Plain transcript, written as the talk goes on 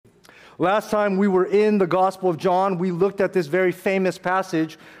Last time we were in the Gospel of John, we looked at this very famous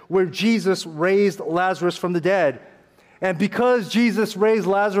passage where Jesus raised Lazarus from the dead. And because Jesus raised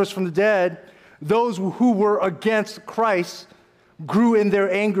Lazarus from the dead, those who were against Christ grew in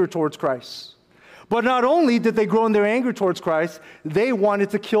their anger towards Christ. But not only did they grow in their anger towards Christ, they wanted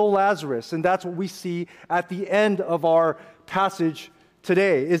to kill Lazarus. And that's what we see at the end of our passage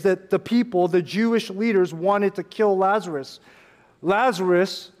today, is that the people, the Jewish leaders, wanted to kill Lazarus.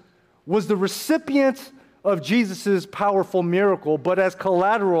 Lazarus was the recipient of Jesus' powerful miracle, but as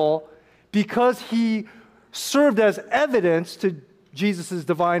collateral, because he served as evidence to Jesus'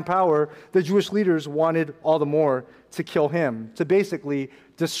 divine power, the Jewish leaders wanted all the more to kill him, to basically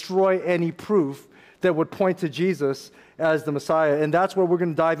destroy any proof that would point to Jesus as the Messiah. And that's where we're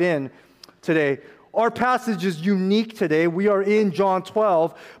going to dive in today. Our passage is unique today. We are in John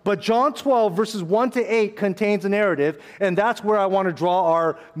 12, but John 12, verses 1 to 8 contains a narrative, and that's where I want to draw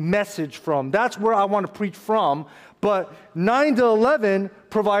our message from. That's where I want to preach from, but 9 to 11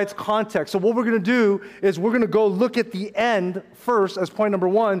 provides context. So what we're going to do is we're going to go look at the end first as point number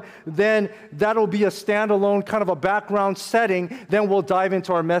 1, then that'll be a standalone kind of a background setting, then we'll dive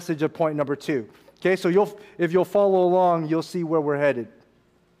into our message at point number 2. Okay, so if you'll follow along, you'll see where we're headed.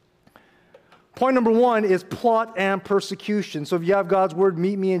 Point number 1 is plot and persecution. So if you have God's word,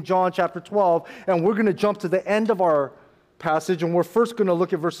 meet me in John chapter 12, and we're going to jump to the end of our passage, and we're first going to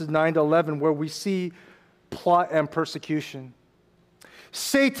look at verses 9 to 11, where we see plot and persecution.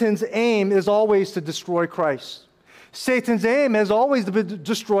 Satan's aim is always to destroy Christ. Satan's aim has always been to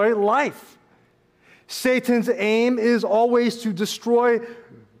destroy life. Satan's aim is always to destroy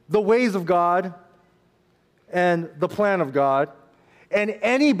the ways of God and the plan of God. And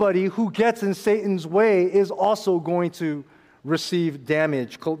anybody who gets in Satan's way is also going to receive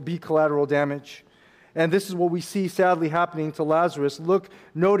damage, be collateral damage. And this is what we see sadly happening to Lazarus.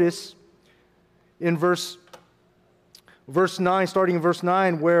 Notice in verse 9, starting in verse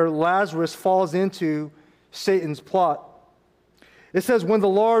 9, where Lazarus falls into Satan's plot. It says, when the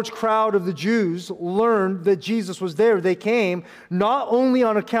large crowd of the Jews learned that Jesus was there, they came not only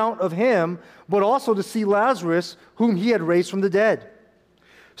on account of him, but also to see Lazarus, whom he had raised from the dead.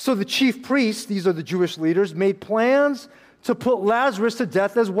 So the chief priests, these are the Jewish leaders, made plans to put Lazarus to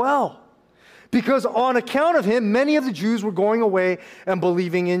death as well. Because on account of him, many of the Jews were going away and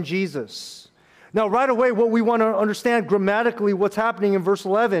believing in Jesus. Now, right away, what we want to understand grammatically what's happening in verse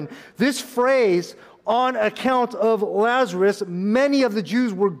 11, this phrase, on account of Lazarus, many of the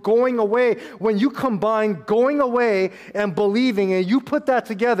Jews were going away. When you combine going away and believing, and you put that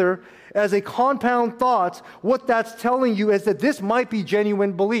together as a compound thought, what that's telling you is that this might be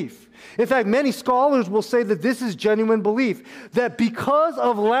genuine belief. In fact, many scholars will say that this is genuine belief, that because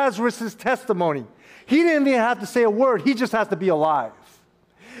of Lazarus' testimony, he didn't even have to say a word, he just has to be alive.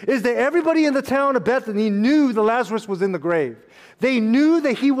 Is that everybody in the town of Bethany knew that Lazarus was in the grave. They knew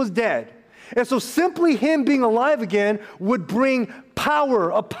that he was dead. And so simply him being alive again would bring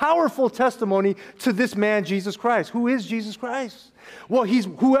power, a powerful testimony to this man, Jesus Christ. Who is Jesus Christ? Well,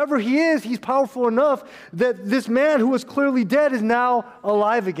 whoever he is, he's powerful enough that this man who was clearly dead is now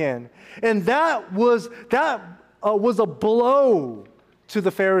alive again. And that was a blow to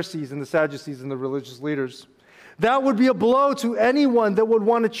the Pharisees and the Sadducees and the religious leaders. That would be a blow to anyone that would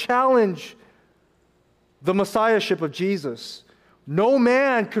want to challenge the messiahship of Jesus. No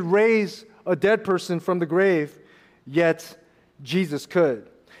man could raise a dead person from the grave, yet Jesus could.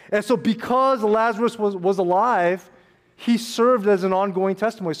 And so because Lazarus was alive, he served as an ongoing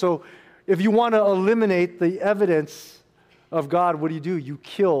testimony. So if you want to eliminate the evidence of God, what do? You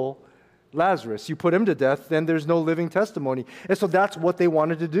kill Lazarus. You put him to death, then there's no living testimony. And so that's what they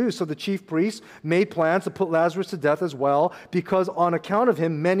wanted to do. So the chief priests made plans to put Lazarus to death as well, because on account of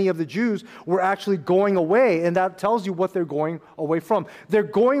him, many of the Jews were actually going away, and that tells you what they're going away from. They're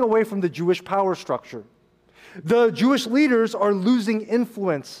going away from the Jewish power structure. The Jewish leaders are losing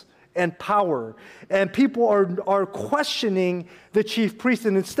influence and power, and people are questioning the chief priests,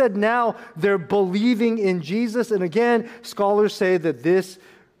 and instead now they're believing in Jesus. And again, scholars say that this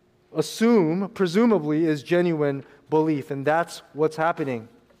presumably is genuine belief, and that's what's happening.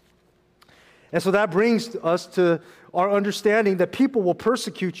 And so that brings us to our understanding that people will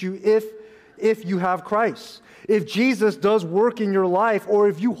persecute you if you have Christ. If Jesus does work in your life, or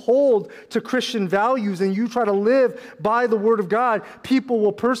if you hold to Christian values and you try to live by the Word of God, people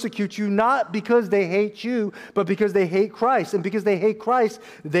will persecute you, not because they hate you, but because they hate Christ. And because they hate Christ,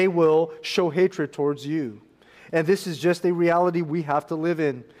 they will show hatred towards you. And this is just a reality we have to live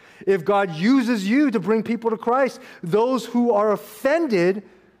in. If God uses you to bring people to Christ, those who are offended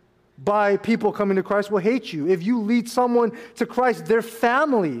by people coming to Christ will hate you. If you lead someone to Christ, their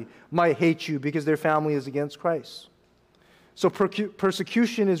family might hate you because their family is against Christ. So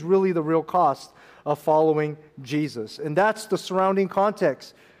persecution is really the real cost of following Jesus. And that's the surrounding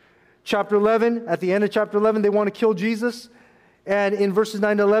context. Chapter 11, at the end of chapter 11, they want to kill Jesus. And in verses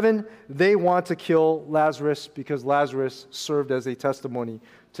 9 to 11, they want to kill Lazarus because Lazarus served as a testimony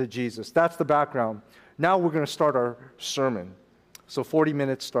to Jesus. That's the background. Now we're going to start our sermon. So 40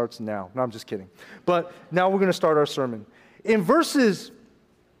 minutes starts now. No, I'm just kidding. But now we're going to start our sermon. In verses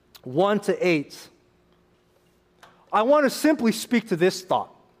 1 to 8, I want to simply speak to this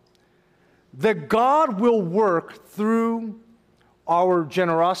thought, that God will work through our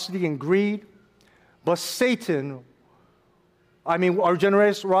generosity and greed, but our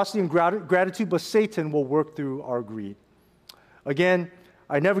generosity and gratitude, but Satan will work through our greed. Again,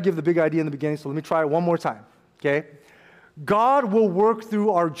 I never give the big idea in the beginning, so let me try it one more time, okay? God will work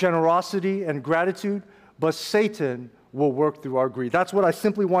through our generosity and gratitude, but Satan will work through our greed. That's what I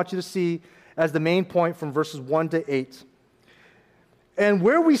simply want you to see as the main point from verses 1 to 8. And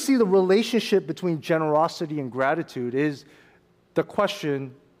where we see the relationship between generosity and gratitude is the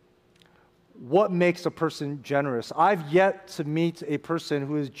question, what makes a person generous? I've yet to meet a person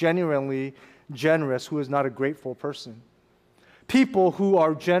who is genuinely generous who is not a grateful person. People who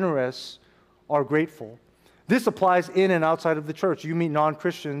are generous are grateful. This applies in and outside of the church. You meet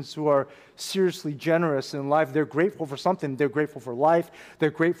non-Christians who are seriously generous in life. They're grateful for something. They're grateful for life. They're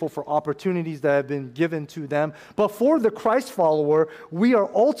grateful for opportunities that have been given to them. But for the Christ follower, we are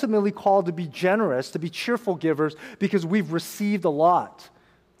ultimately called to be generous, to be cheerful givers, because we've received a lot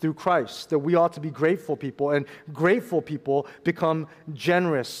through Christ, that we ought to be grateful people, and grateful people become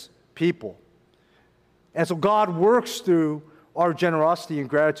generous people. And so God works through our generosity and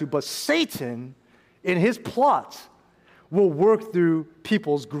gratitude, but Satan, in his plot, will work through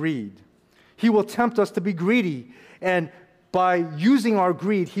people's greed. He will tempt us to be greedy, and by using our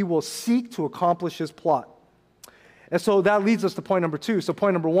greed, he will seek to accomplish his plot. And so that leads us to point number 2. So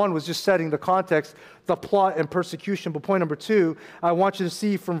point number 1 was just setting the context, the plot and persecution. But point number 2, I want you to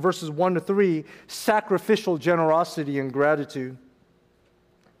see from verses 1 to 3, sacrificial generosity and gratitude.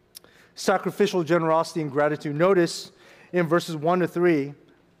 Sacrificial generosity and gratitude. Notice in verses 1 to 3,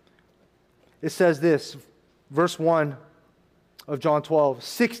 it says this, verse 1 of John 12,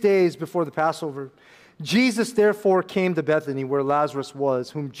 6 days before the Passover, Jesus therefore came to Bethany where Lazarus was,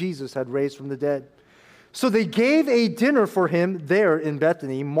 whom Jesus had raised from the dead. So they gave a dinner for him there in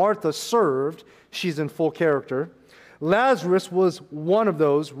Bethany. Martha served. She's in full character. Lazarus was one of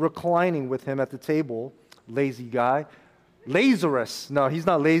those reclining with him at the table. Lazy guy. Lazarus. No, he's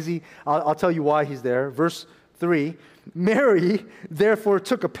not lazy. I'll tell you why he's there. Verse 3. Mary, therefore,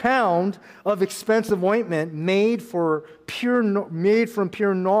 took a pound of expensive ointment made from pure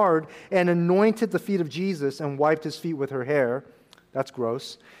nard and anointed the feet of Jesus and wiped his feet with her hair. That's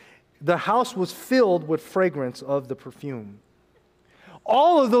gross. The house was filled with fragrance of the perfume.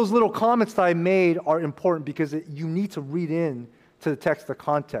 All of those little comments that I made are important because you need to read in to the text, the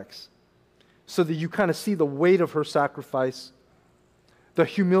context, so that you kind of see the weight of her sacrifice, the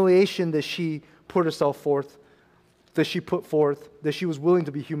humiliation that she put herself forth, that she put forth, that she was willing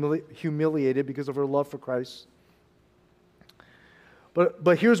to be humiliated because of her love for Christ.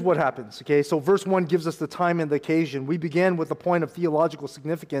 But here's what happens, okay? So verse 1 gives us the time and the occasion. We began with the point of theological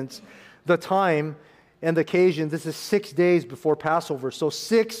significance, the time and the occasion. This is 6 days before Passover. So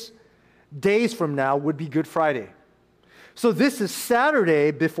 6 days from now would be Good Friday. So this is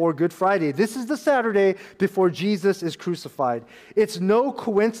Saturday before Good Friday. This is the Saturday before Jesus is crucified. It's no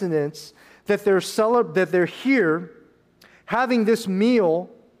coincidence that they're here having this meal,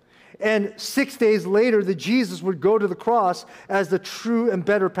 and 6 days later that Jesus would go to the cross as the true and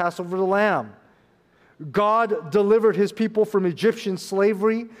better Passover lamb. God delivered his people from Egyptian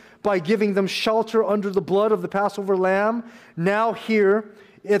slavery by giving them shelter under the blood of the Passover lamb. Now here,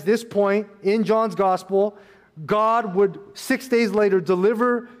 at this point in John's gospel, God would 6 days later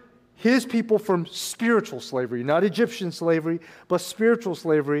deliver his people from spiritual slavery, not Egyptian slavery, but spiritual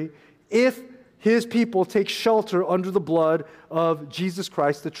slavery, if his people take shelter under the blood of Jesus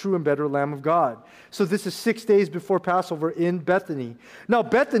Christ, the true and better Lamb of God. So this is 6 days before Passover in Bethany. Now,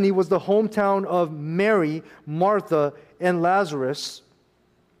 Bethany was the hometown of Mary, Martha, and Lazarus.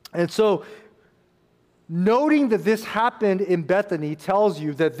 And so, noting that this happened in Bethany tells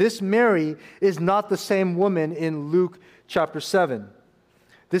you that this Mary is not the same woman in Luke chapter 7.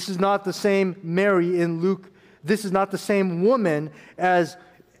 This is not the same Mary in Luke. This is not the same woman as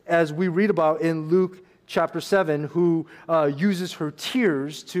we read about in Luke chapter 7, who uses her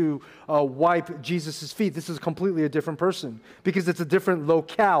tears to wipe Jesus' feet. This is completely a different person because it's a different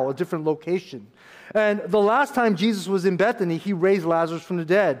locale, a different location. And the last time Jesus was in Bethany, he raised Lazarus from the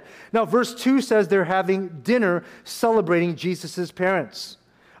dead. Now, verse 2 says they're having dinner celebrating Jesus' presence.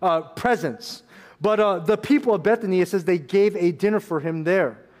 But the people of Bethany, it says they gave a dinner for him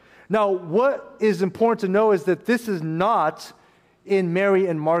there. Now, what is important to know is that this is not in Mary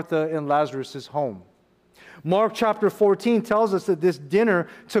and Martha and Lazarus' home. Mark chapter 14 tells us that this dinner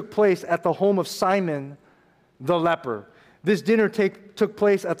took place at the home of Simon the leper. This dinner took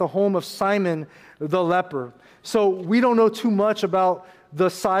place at the home of Simon the leper. So we don't know too much about the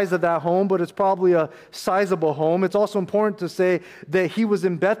size of that home, but it's probably a sizable home. It's also important to say that he was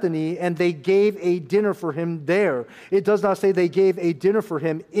in Bethany and they gave a dinner for him there. It does not say they gave a dinner for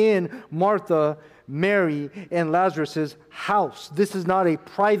him in Martha, Mary, and Lazarus' house. This is not a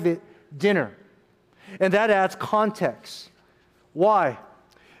private dinner. And that adds context. Why?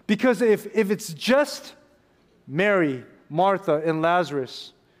 Because if it's just Mary, Martha, and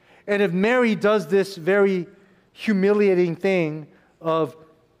Lazarus, and if Mary does this very humiliating thing of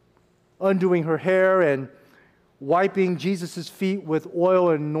undoing her hair and wiping Jesus' feet with oil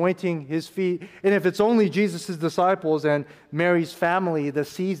and anointing his feet, and if it's only Jesus' disciples and Mary's family that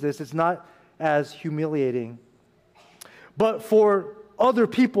sees this, it's not as humiliating. But for other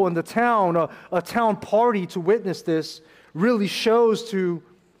people in the town, a town party to witness this really shows to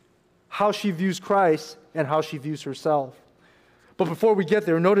how she views Christ and how she views herself. But before we get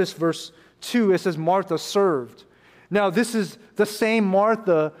there, notice verse 2, it says Martha served. Now, this is the same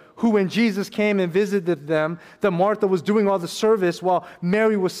Martha who, when Jesus came and visited them, that Martha was doing all the service while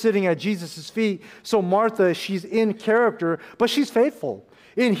Mary was sitting at Jesus' feet. So Martha, she's in character, but she's faithful.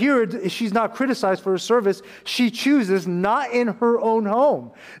 In here, she's not criticized for her service. She chooses not in her own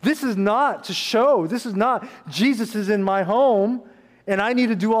home. This is not to show. This is not Jesus is in my home and I need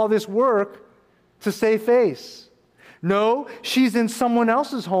to do all this work to save face. No, she's in someone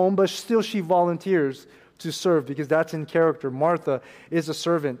else's home, but still she volunteers to serve because that's in character. Martha is a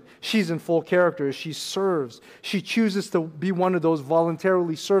servant. She's in full character. She serves. She chooses to be one of those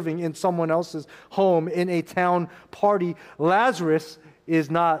voluntarily serving in someone else's home in a town party. Lazarus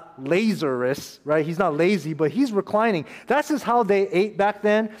is not Lazarus, right? He's not lazy, but he's reclining. That's just how they ate back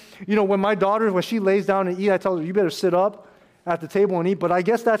then. You know, when my daughter, when she lays down and eat, I tell her, you better sit up at the table and eat. But I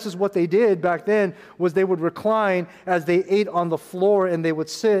guess that's just what they did back then, was they would recline as they ate on the floor and they would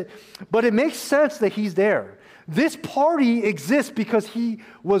sit. But it makes sense that he's there. This party exists because he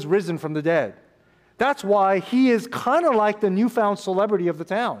was risen from the dead. That's why he is kind of like the newfound celebrity of the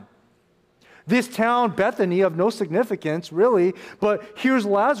town. This town, Bethany, of no significance, really, but here's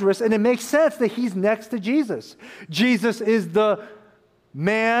Lazarus, and it makes sense that he's next to Jesus. Jesus is the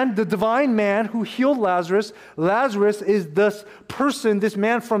man, the divine man who healed Lazarus. Lazarus is this person, this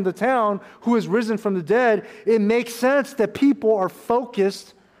man from the town who is risen from the dead. It makes sense that people are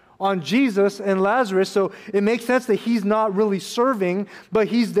focused on Jesus and Lazarus, so it makes sense that he's not really serving, but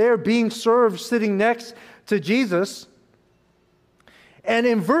he's there being served, sitting next to Jesus. And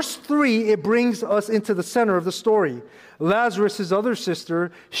in verse 3, it brings us into the center of the story. Lazarus' other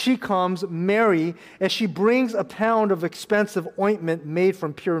sister, she comes, Mary, and she brings a pound of expensive ointment made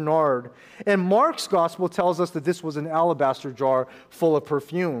from pure nard. And Mark's gospel tells us that this was an alabaster jar full of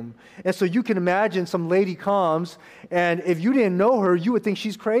perfume. And so you can imagine some lady comes, and if you didn't know her, you would think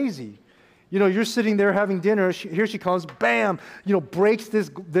she's crazy. You know, you're sitting there having dinner, here she comes, bam, breaks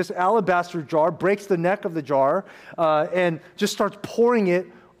this alabaster jar, breaks the neck of the jar, and just starts pouring it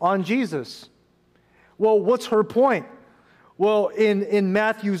on Jesus. Well, what's her point? Well, in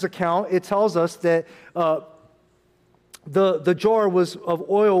Matthew's account, it tells us that the jar of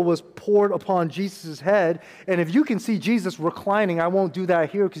oil was poured upon Jesus' head. And if you can see Jesus reclining, I won't do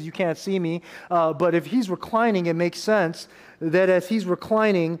that here because you can't see me, but if he's reclining, it makes sense that as he's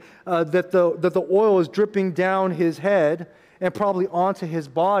reclining, that the oil is dripping down his head and probably onto his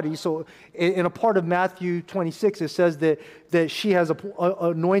body. So in a part of Matthew 26, it says that she has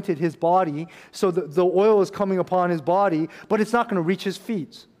anointed his body. So the oil is coming upon his body, but it's not going to reach his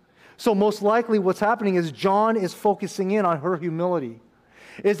feet. So most likely what's happening is John is focusing in on her humility.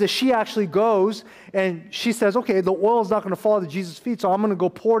 Is that she actually goes and she says, okay, the oil is not going to fall to Jesus' feet, so I'm going to go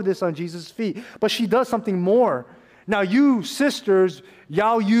pour this on Jesus' feet. But she does something more. Now, you sisters,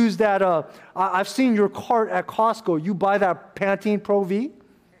 y'all use that, I've seen your cart at Costco. You buy that Pantene Pro V,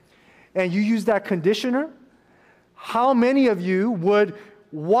 and you use that conditioner. How many of you would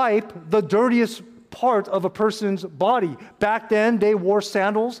wipe the dirtiest part of a person's body? Back then, they wore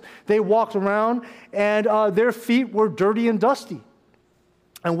sandals. They walked around, and their feet were dirty and dusty.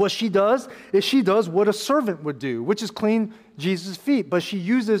 And what she does is she does what a servant would do, which is clean Jesus' feet. But she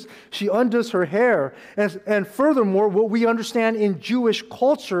undoes her hair. And furthermore, what we understand in Jewish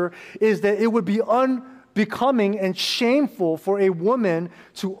culture is that it would be unbecoming and shameful for a woman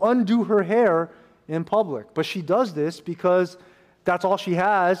to undo her hair in public. But she does this because that's all she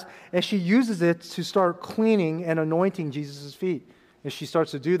has, and she uses it to start cleaning and anointing Jesus' feet. And she starts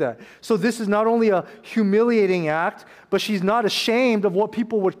to do that. So this is not only a humiliating act, but she's not ashamed of what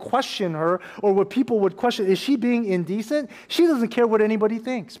people would question her or what people would question. Is she being indecent? She doesn't care what anybody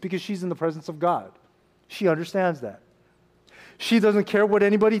thinks because she's in the presence of God. She understands that. She doesn't care what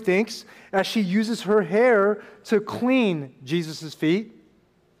anybody thinks as she uses her hair to clean Jesus' feet.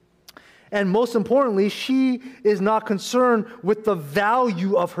 And most importantly, she is not concerned with the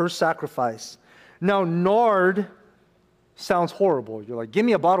value of her sacrifice. Now, nard sounds horrible. You're like, give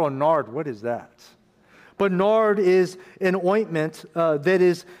me a bottle of nard. What is that? But nard is an ointment that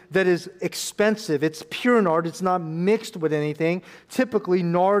is expensive. It's pure nard. It's not mixed with anything. Typically,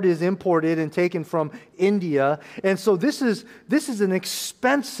 nard is imported and taken from India. And so this is an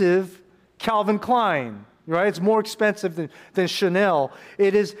expensive Calvin Klein. Right? It's more expensive than Chanel.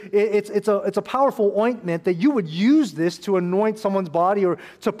 It's a powerful ointment that you would use this to anoint someone's body or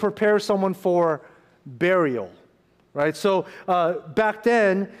to prepare someone for burial. Right? So back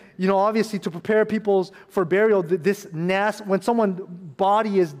then, obviously to prepare people for burial, when someone's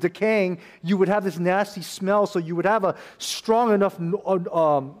body is decaying, you would have this nasty smell. So you would have a strong enough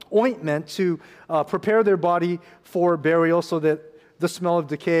ointment to prepare their body for burial so that the smell of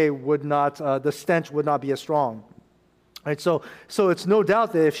decay would not, the stench would not be as strong. Right, so it's no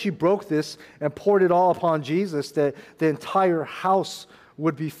doubt that if she broke this and poured it all upon Jesus, that the entire house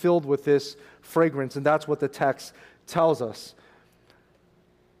would be filled with this fragrance, and that's what the text tells us.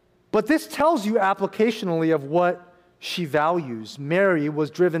 But this tells you applicationally of what she values. Mary was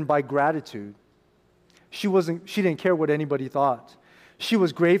driven by gratitude. She didn't care what anybody thought. She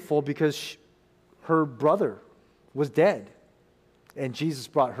was grateful because her brother was dead. And Jesus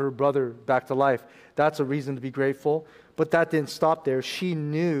brought her brother back to life. That's a reason to be grateful. But that didn't stop there. She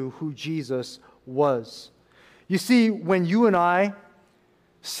knew who Jesus was. You see, when you and I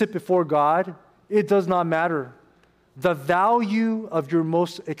sit before God, it does not matter. The value of your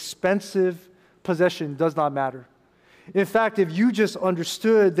most expensive possession does not matter. In fact, if you just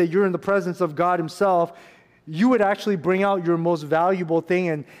understood that you're in the presence of God Himself, you would actually bring out your most valuable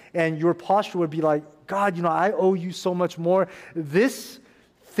thing, and your posture would be like, God, I owe you so much more. This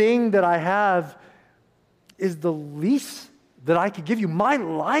thing that I have is the least that I could give you. My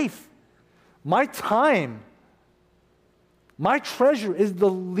life, my time, my treasure is the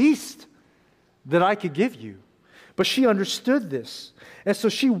least that I could give you. But she understood this. And so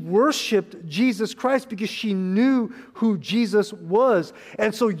she worshiped Jesus Christ because she knew who Jesus was.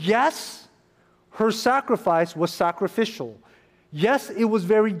 And so, yes, her sacrifice was sacrificial. Yes, it was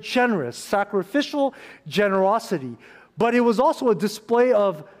very generous, sacrificial generosity, but it was also a display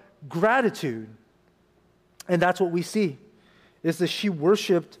of gratitude. And that's what we see, is that she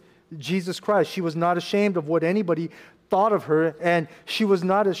worshiped Jesus Christ. She was not ashamed of what anybody thought of her, and she was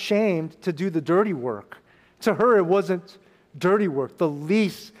not ashamed to do the dirty work. To her, it wasn't dirty work. The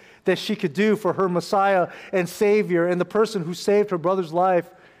least that she could do for her Messiah and Savior and the person who saved her brother's life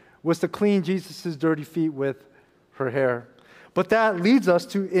was to clean Jesus' dirty feet with her hair. But that leads us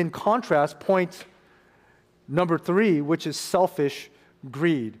to, in contrast, point number 3, which is selfish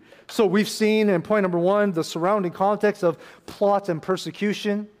greed. So we've seen in point number 1 the surrounding context of plot and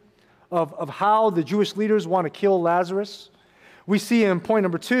persecution, of how the Jewish leaders want to kill Lazarus. We see in point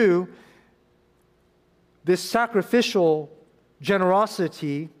number 2 this sacrificial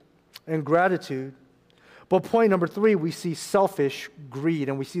generosity and gratitude. But point number 3, we see selfish greed,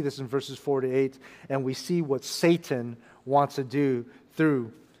 and we see this in verses 4 to 8, and we see what Satan wants to do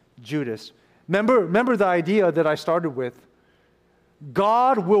through Judas. Remember the idea that I started with.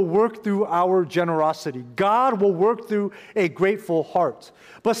 God will work through our generosity. God will work through a grateful heart.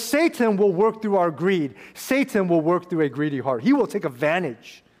 But Satan will work through our greed. Satan will work through a greedy heart. He will take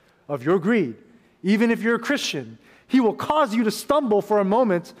advantage of your greed. Even if you're a Christian, he will cause you to stumble for a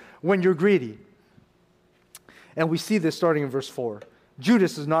moment when you're greedy. And we see this starting in verse 4.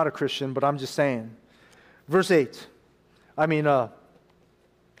 Judas is not a Christian, but I'm just saying. Verse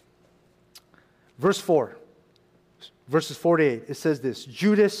 4. Verses 4 to 8, it says this: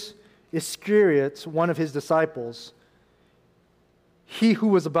 Judas Iscariot, one of his disciples, he who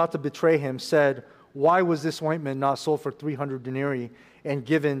was about to betray him, said, "Why was this ointment not sold for 300 denarii and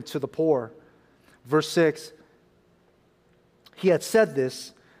given to the poor?" Verse 6, he had said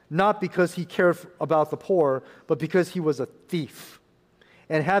this not because he cared about the poor, but because he was a thief.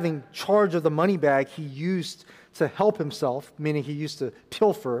 and having charge of the money bag he used to help himself, meaning he used to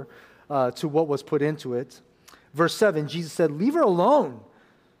pilfer to what was put into it. Verse 7, Jesus said, "Leave her alone,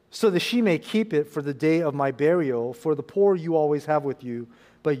 so that she may keep it for the day of my burial. For the poor you always have with you,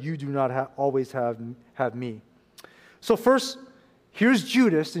 but you do not always have me." So first, here's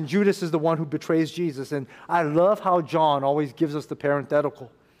Judas, and Judas is the one who betrays Jesus. And I love how John always gives us the parenthetical.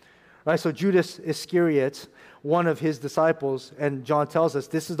 Right? So Judas Iscariot, one of his disciples, and John tells us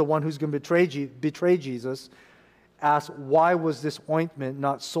this is the one who's going to betray Jesus, asked, "Why was this ointment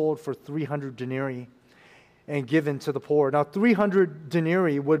not sold for 300 denarii and given to the poor?" Now, 300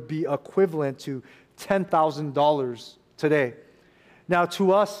 denarii would be equivalent to $10,000 today. Now,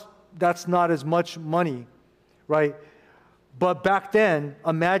 to us, that's not as much money, right? But back then,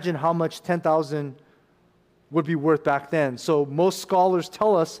 imagine how much 10,000 would be worth back then. So most scholars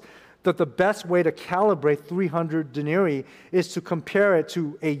tell us that the best way to calibrate 300 denarii is to compare it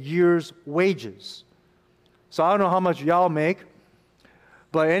to a year's wages. So I don't know how much y'all make,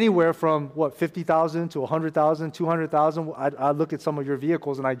 but anywhere from, 50,000 to 100,000, 200,000, I look at some of your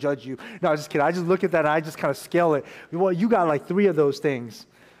vehicles and I judge you. No, I'm just kidding. I just look at that and I just kind of scale it. Well, you got like 3 of those things.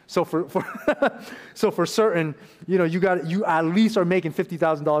 So for so for certain, you at least are making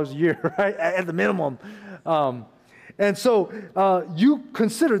 $50,000 a year, right? At the minimum. And so you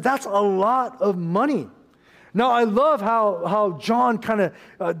consider that's a lot of money. Now, I love how John kind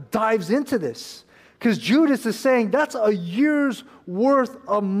of dives into this, because Judas is saying that's a year's worth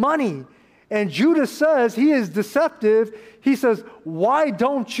of money. And Judas says he is deceptive. He says, "Why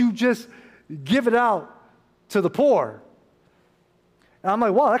don't you just give it out to the poor?" And I'm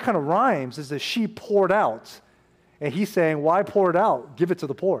like, wow, that kind of rhymes. It's that she poured out. And he's saying, why pour it out? Give it to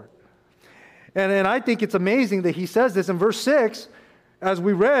the poor. And I think it's amazing that he says this in verse 6. As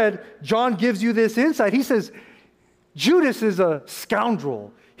we read, John gives you this insight. He says, Judas is a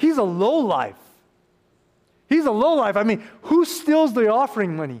scoundrel. He's a lowlife. He's a lowlife. I mean, who steals the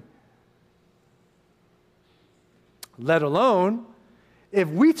offering money? Let alone, if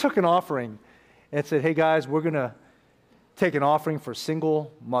we took an offering and said, hey guys, we're going to take an offering for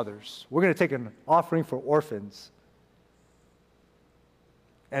single mothers. We're going to take an offering for orphans.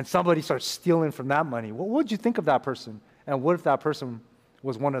 And somebody starts stealing from that money. What would you think of that person? And what if that person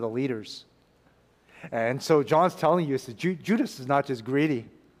was one of the leaders? And so John's telling you, Judas is not just greedy.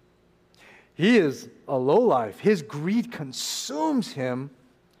 He is a lowlife. His greed consumes him,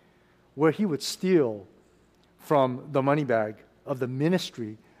 where he would steal from the money bag of the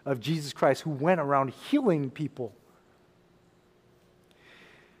ministry of Jesus Christ, who went around healing people.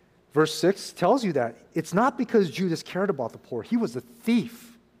 Verse 6 tells you that. It's not because Judas cared about the poor. He was a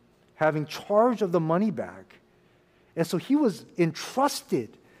thief, having charge of the money bag. And so he was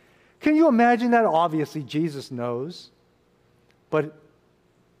entrusted. Can you imagine that? Obviously, Jesus knows. But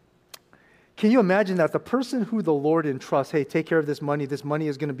can you imagine that the person who the Lord entrusts, hey, take care of this money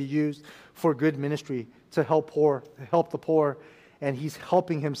is going to be used for good ministry to help the poor, and he's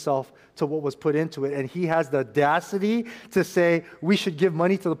helping himself to what was put into it. And he has the audacity to say, we should give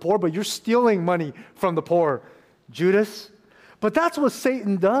money to the poor, but you're stealing money from the poor, Judas. But that's what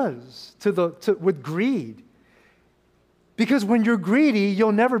Satan does with greed. Because when you're greedy,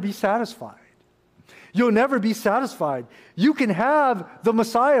 you'll never be satisfied. You'll never be satisfied. You can have the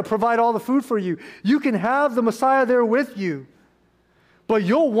Messiah provide all the food for you. You can have the Messiah there with you. But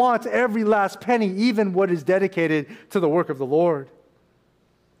you'll want every last penny, even what is dedicated to the work of the Lord.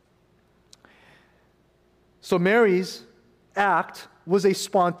 So Mary's act was a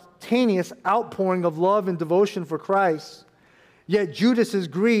spontaneous outpouring of love and devotion for Christ. Yet Judas's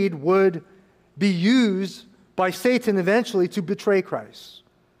greed would be used by Satan eventually to betray Christ.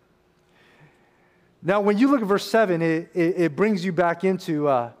 Now, when you look at verse 7, it brings you back into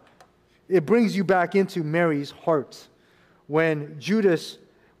Mary's heart. When Jesus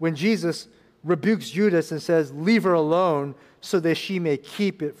rebukes Judas and says, leave her alone so that she may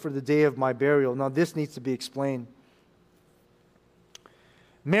keep it for the day of my burial. Now, this needs to be explained.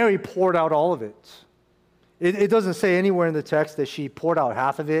 Mary poured out all of it. It doesn't say anywhere in the text that she poured out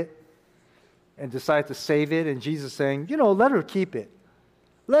half of it and decided to save it, and Jesus saying, let her keep it.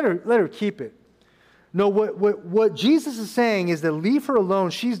 Let her keep it. No, what Jesus is saying is that leave her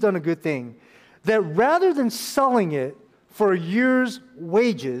alone. She's done a good thing. That rather than selling it for a year's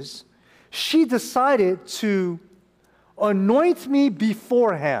wages, she decided to anoint me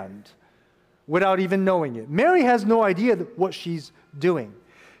beforehand without even knowing it. Mary has no idea what she's doing.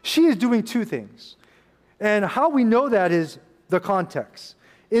 She is doing two things. And how we know that is the context.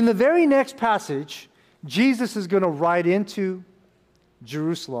 In the very next passage, Jesus is going to ride into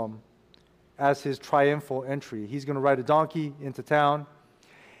Jerusalem as his triumphal entry. He's going to ride a donkey into town.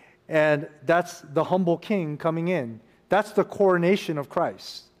 And that's the humble king coming in. That's the coronation of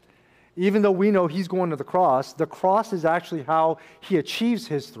Christ. Even though we know he's going to the cross is actually how he achieves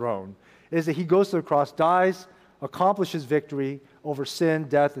his throne, is that he goes to the cross, dies, accomplishes victory over sin,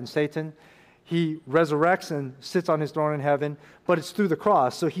 death, and Satan. He resurrects and sits on his throne in heaven, but it's through the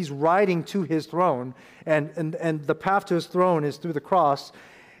cross. So he's riding to his throne, and the path to his throne is through the cross.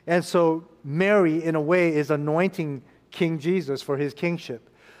 And so Mary, in a way, is anointing King Jesus for his kingship.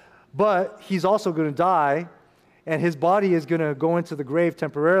 But he's also going to die, and his body is going to go into the grave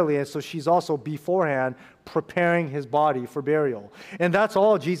temporarily, and so she's also beforehand preparing his body for burial. And that's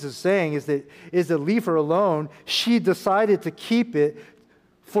all Jesus is saying, is that leave her alone. She decided to keep it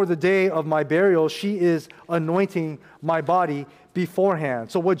for the day of my burial. She is anointing my body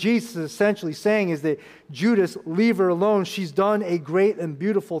beforehand. So what Jesus is essentially saying is that, Judas, leave her alone. She's done a great and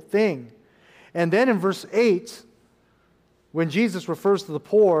beautiful thing. And then in verse 8, when Jesus refers to the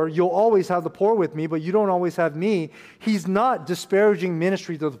poor, you'll always have the poor with me, but you don't always have me. He's not disparaging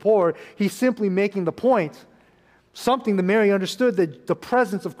ministry to the poor. He's simply making the point, something that Mary understood, that the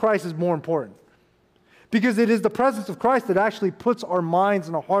presence of Christ is more important. Because it is the presence of Christ that actually puts our minds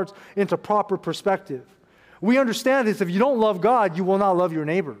and our hearts into proper perspective. We understand this. If you don't love God, you will not love your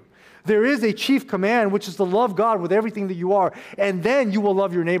neighbor. There is a chief command, which is to love God with everything that you are, and then you will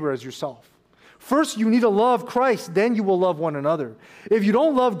love your neighbor as yourself. First, you need to love Christ, then you will love one another. If you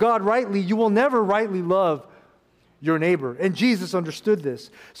don't love God rightly, you will never rightly love your neighbor. And Jesus understood this.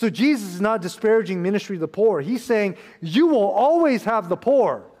 So Jesus is not disparaging ministry to the poor. He's saying, you will always have the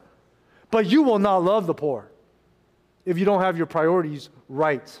poor, but you will not love the poor if you don't have your priorities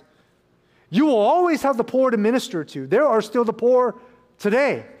right. You will always have the poor to minister to. There are still the poor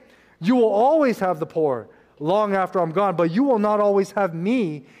today. You will always have the poor long after I'm gone, but you will not always have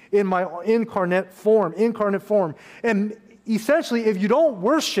me in my incarnate form. And essentially, if you don't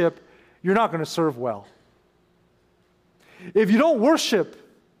worship, you're not going to serve well. If you don't worship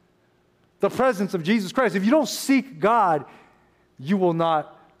the presence of Jesus Christ, if you don't seek God, you will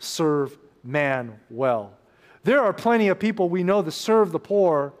not serve man well. There are plenty of people we know that serve the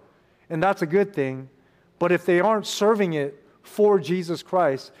poor, and that's a good thing, but if they aren't serving it for Jesus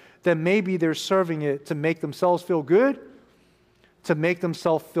Christ, then maybe they're serving it to make themselves feel good, to make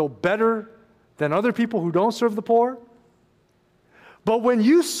themselves feel better than other people who don't serve the poor. But when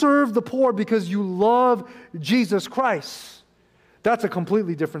you serve the poor because you love Jesus Christ, that's a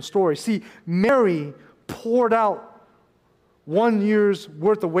completely different story. See, Mary poured out 1 year's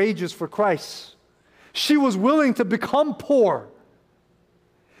worth of wages for Christ. She was willing to become poor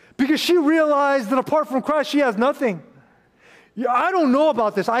because she realized that apart from Christ, she has nothing. I don't know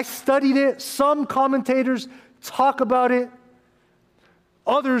about this. I studied it. Some commentators talk about it.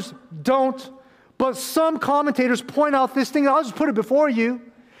 Others don't. But some commentators point out this thing. I'll just put it before you,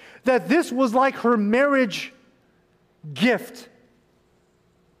 that this was like her marriage gift.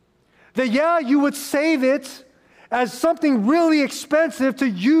 That, yeah, you would save it as something really expensive to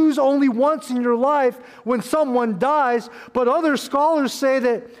use only once in your life when someone dies. But other scholars say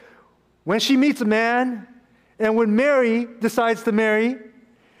that when she meets a man, and when Mary decides to marry,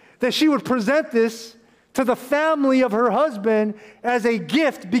 that she would present this to the family of her husband as a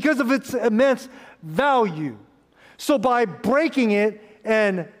gift because of its immense value. So by breaking it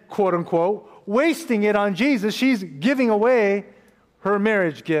and, quote unquote, wasting it on Jesus, she's giving away her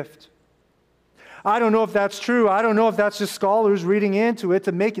marriage gift. I don't know if that's true. I don't know if that's just scholars reading into it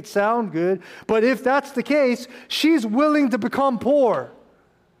to make it sound good. But if that's the case, she's willing to become poor.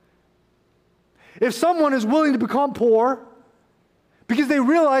 If someone is willing to become poor because they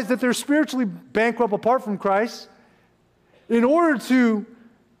realize that they're spiritually bankrupt apart from Christ, in order to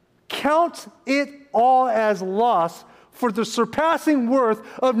count it all as loss for the surpassing worth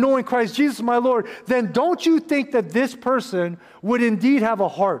of knowing Christ Jesus my Lord, then don't you think that this person would indeed have a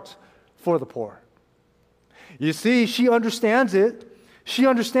heart for the poor? You see, she understands it. She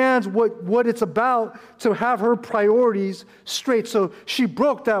understands what it's about to have her priorities straight. So she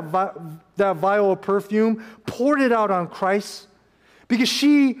broke that vial of perfume, poured it out on Christ, because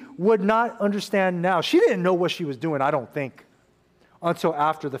she would not understand now. She didn't know what she was doing, I don't think, until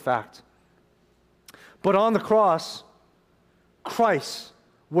after the fact. But on the cross, Christ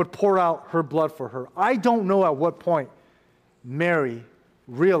would pour out her blood for her. I don't know at what point Mary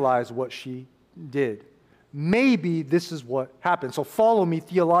realized what she did. Maybe this is what happened. So follow me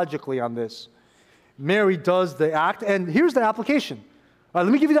theologically on this. Mary does the act, and here's the application. All right,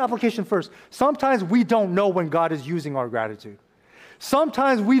 let me give you the application first. Sometimes we don't know when God is using our gratitude.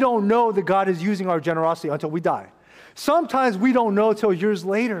 Sometimes we don't know that God is using our generosity until we die. Sometimes we don't know till years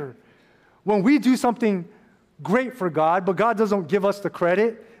later when we do something great for God, but God doesn't give us the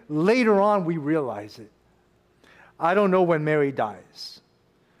credit. later on we realize it. I don't know when Mary dies,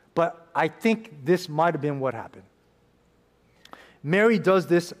 but I think this might have been what happened. Mary does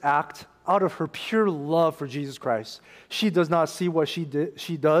this act out of her pure love for Jesus Christ. She does not see what she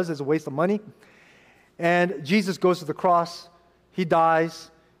does as a waste of money. And Jesus goes to the cross. He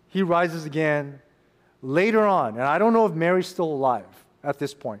dies. He rises again. Later on, and I don't know if Mary's still alive at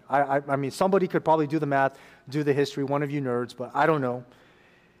this point. I mean, somebody could probably do the math, do the history, one of you nerds, but I don't know.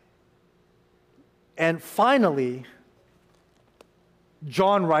 And finally,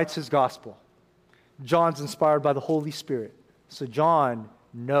 John writes his gospel. John's inspired by the Holy Spirit. So John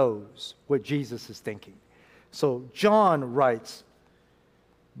knows what Jesus is thinking. So John writes,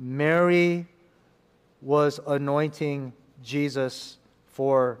 Mary was anointing Jesus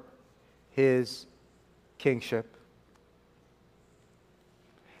for his kingship.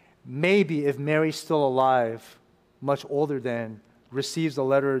 Maybe if Mary's still alive, much older than, receives a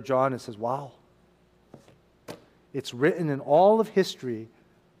letter of John and says, wow, it's written in all of history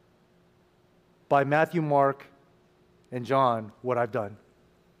by Matthew, Mark, and John what I've done.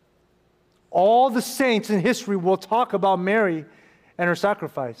 All the saints in history will talk about Mary and her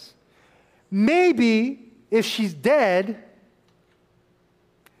sacrifice. Maybe if she's dead,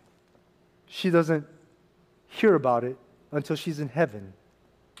 she doesn't hear about it until she's in heaven.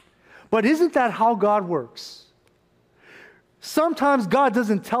 But isn't that how God works? Sometimes God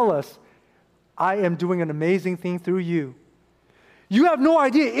doesn't tell us, I am doing an amazing thing through you. You have no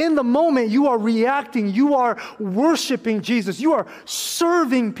idea. In the moment, you are reacting. You are worshiping Jesus. You are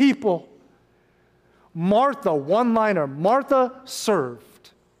serving people. Martha, one-liner, Martha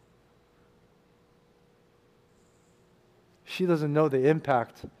served. She doesn't know the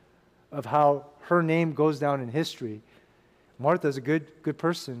impact of how her name goes down in history. Martha's a good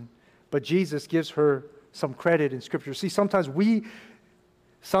person, but Jesus gives her some credit in Scripture. See, sometimes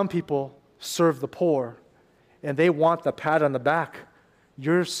some people serve the poor, and they want the pat on the back.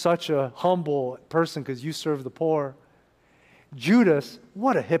 You're such a humble person because you serve the poor. Judas,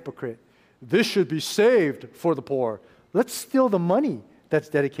 what a hypocrite. This should be saved for the poor. Let's steal the money that's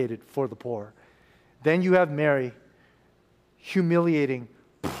dedicated for the poor. Then you have Mary, humiliating,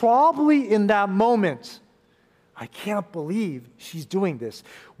 probably in that moment. I can't believe she's doing this.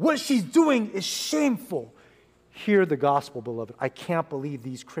 What she's doing is shameful. Hear the gospel, beloved. I can't believe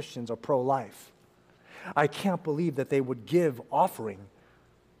these Christians are pro-life. I can't believe that they would give offering.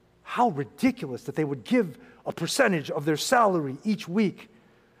 How ridiculous that they would give a percentage of their salary each week.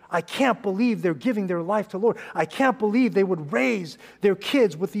 I can't believe they're giving their life to the Lord. I can't believe they would raise their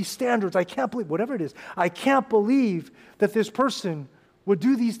kids with these standards. I can't believe, whatever it is, I can't believe that this person would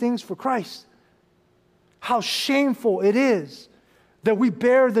do these things for Christ. How shameful it is that we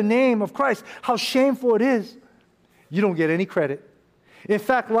bear the name of Christ. How shameful it is. You don't get any credit. In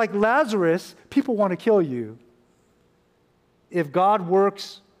fact, like Lazarus, people want to kill you. If God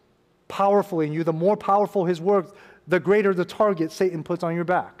works powerfully in you, the more powerful his work, the greater the target Satan puts on your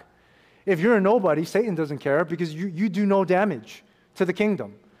back. If you're a nobody, Satan doesn't care because you do no damage to the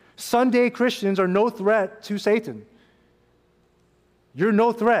kingdom. Sunday Christians are no threat to Satan. You're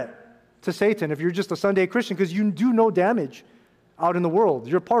no threat to Satan if you're just a Sunday Christian because you do no damage out in the world.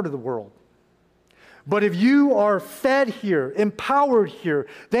 You're part of the world. But if you are fed here, empowered here,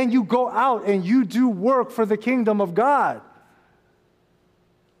 then you go out and you do work for the kingdom of God.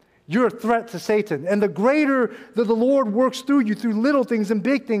 You're a threat to Satan. And the greater that the Lord works through you, through little things and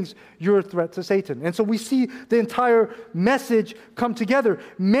big things, you're a threat to Satan. And so we see the entire message come together.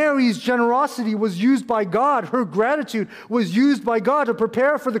 Mary's generosity was used by God. Her gratitude was used by God to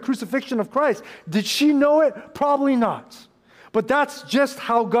prepare for the crucifixion of Christ. Did she know it? Probably not. But that's just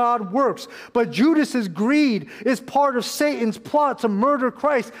how God works. But Judas's greed is part of Satan's plot to murder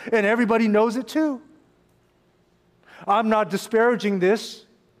Christ, and everybody knows it too. I'm not disparaging this.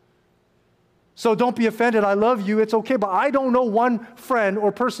 So don't be offended. I love you. It's okay. But I don't know one friend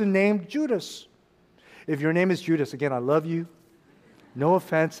or person named Judas. If your name is Judas, again, I love you. No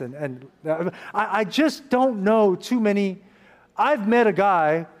offense. And I just don't know too many. I've met a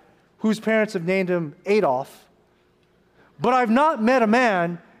guy whose parents have named him Adolf, but I've not met a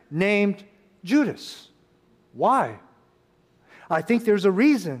man named Judas. Why? I think there's a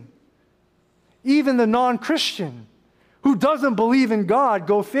reason. Even the non-Christian who doesn't believe in God,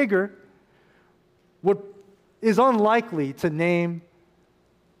 go figure, is unlikely to name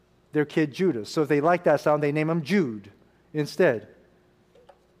their kid Judas. So if they like that sound, they name him Jude instead.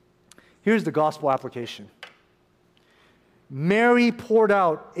 Here's the gospel application. Mary poured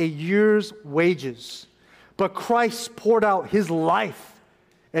out a year's wages, but Christ poured out his life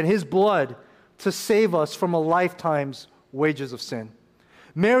and his blood to save us from a lifetime's wages of sin.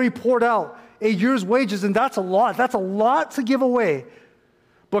 Mary poured out a year's wages, and that's a lot. That's a lot to give away.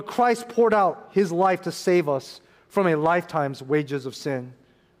 But Christ poured out his life to save us from a lifetime's wages of sin.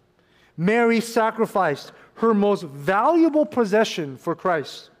 Mary sacrificed her most valuable possession for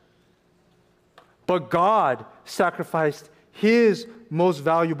Christ. But God sacrificed his most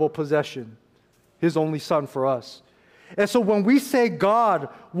valuable possession, his only Son, for us. And so when we say God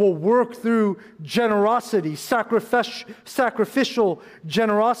will work through generosity, sacrificial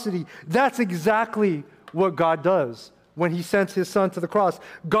generosity, that's exactly what God does when he sent his Son to the cross.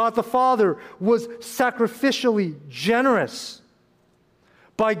 God the Father was sacrificially generous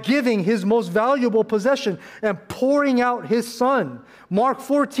by giving his most valuable possession and pouring out his Son. Mark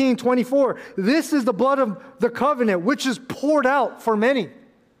 14:24, this is the blood of the covenant, which is poured out for many.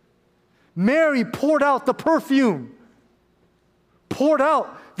 Mary poured out the perfume, poured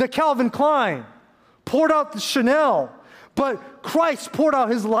out the Calvin Klein, poured out the Chanel, but Christ poured out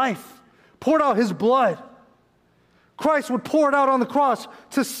his life, poured out his blood. Christ would pour it out on the cross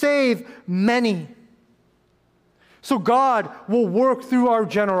to save many. So God will work through our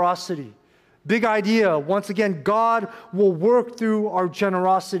generosity. Big idea. Once again, God will work through our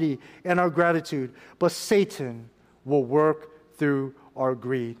generosity and our gratitude, but Satan will work through our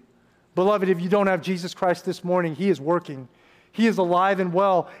greed. Beloved, if you don't have Jesus Christ this morning, he is working. He is alive and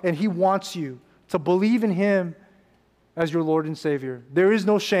well, and he wants you to believe in him as your Lord and Savior. There is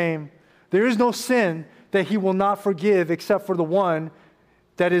no shame. There is no sin that he will not forgive except for the one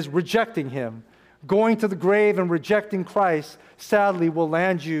that is rejecting him. Going to the grave and rejecting Christ, sadly, will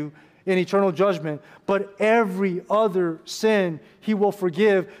land you in eternal judgment. But every other sin he will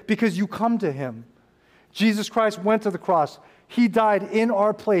forgive because you come to him. Jesus Christ went to the cross. He died in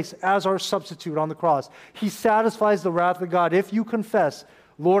our place as our substitute on the cross. He satisfies the wrath of God. If you confess,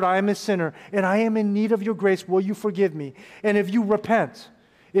 Lord, I am a sinner and I am in need of your grace, will you forgive me? And if you repent,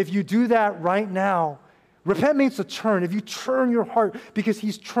 if you do that right now, repent means to turn. If you turn your heart because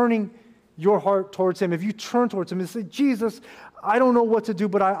he's turning your heart towards him, if you turn towards him and say, Jesus, I don't know what to do,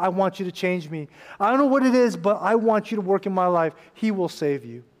 but I want you to change me. I don't know what it is, but I want you to work in my life. He will save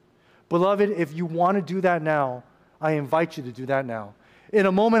you. Beloved, if you want to do that now, I invite you to do that now. In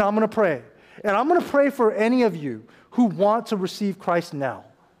a moment, I'm going to pray. And I'm going to pray for any of you who want to receive Christ now.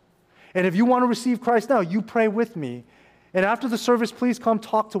 And if you want to receive Christ now, you pray with me. And after the service, please come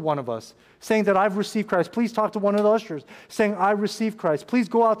talk to one of us, saying that I've received Christ. Please talk to one of the ushers, saying, I received Christ. Please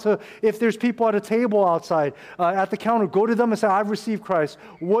go out to, if there's people at a table outside, at the counter, go to them and say, I've received Christ.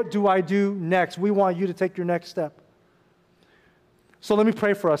 What do I do next? We want you to take your next step. So let me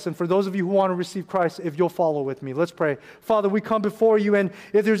pray for us. And for those of you who want to receive Christ, if you'll follow with me, let's pray. Father, we come before you. And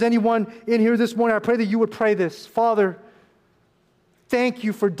if there's anyone in here this morning, I pray that you would pray this. Father, thank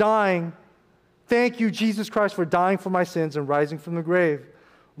you for dying. Thank you, Jesus Christ, for dying for my sins and rising from the grave.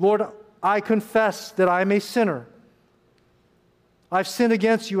 Lord, I confess that I am a sinner. I've sinned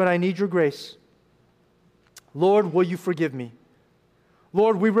against you and I need your grace. Lord, will you forgive me?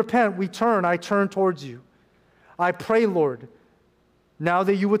 Lord, we repent, we turn, I turn towards you. I pray, Lord, now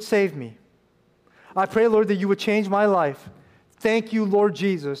that you would save me. I pray, Lord, that you would change my life. Thank you, Lord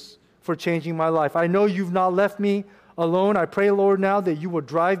Jesus, for changing my life. I know you've not left me alone. I pray, Lord, now that you would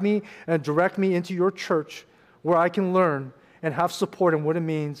drive me and direct me into your church where I can learn and have support in what it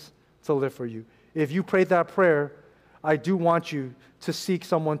means to live for you. If you prayed that prayer, I do want you to seek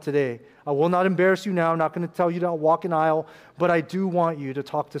someone today. I will not embarrass you now. I'm not going to tell you to walk an aisle, but I do want you to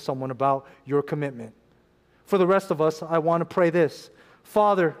talk to someone about your commitment. For the rest of us, I want to pray this.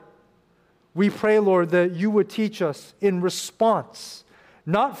 Father, we pray, Lord, that you would teach us in response,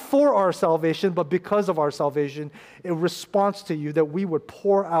 not for our salvation, but because of our salvation, in response to you, that we would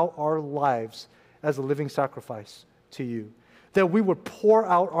pour out our lives as a living sacrifice to you. That we would pour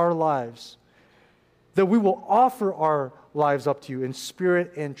out our lives, that we will offer our lives up to you in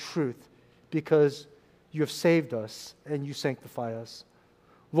spirit and truth because you have saved us and you sanctify us.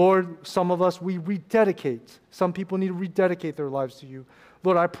 Lord, some of us, we rededicate. Some people need to rededicate their lives to you.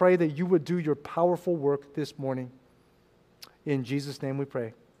 Lord, I pray that you would do your powerful work this morning. In Jesus' name we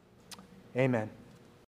pray. Amen.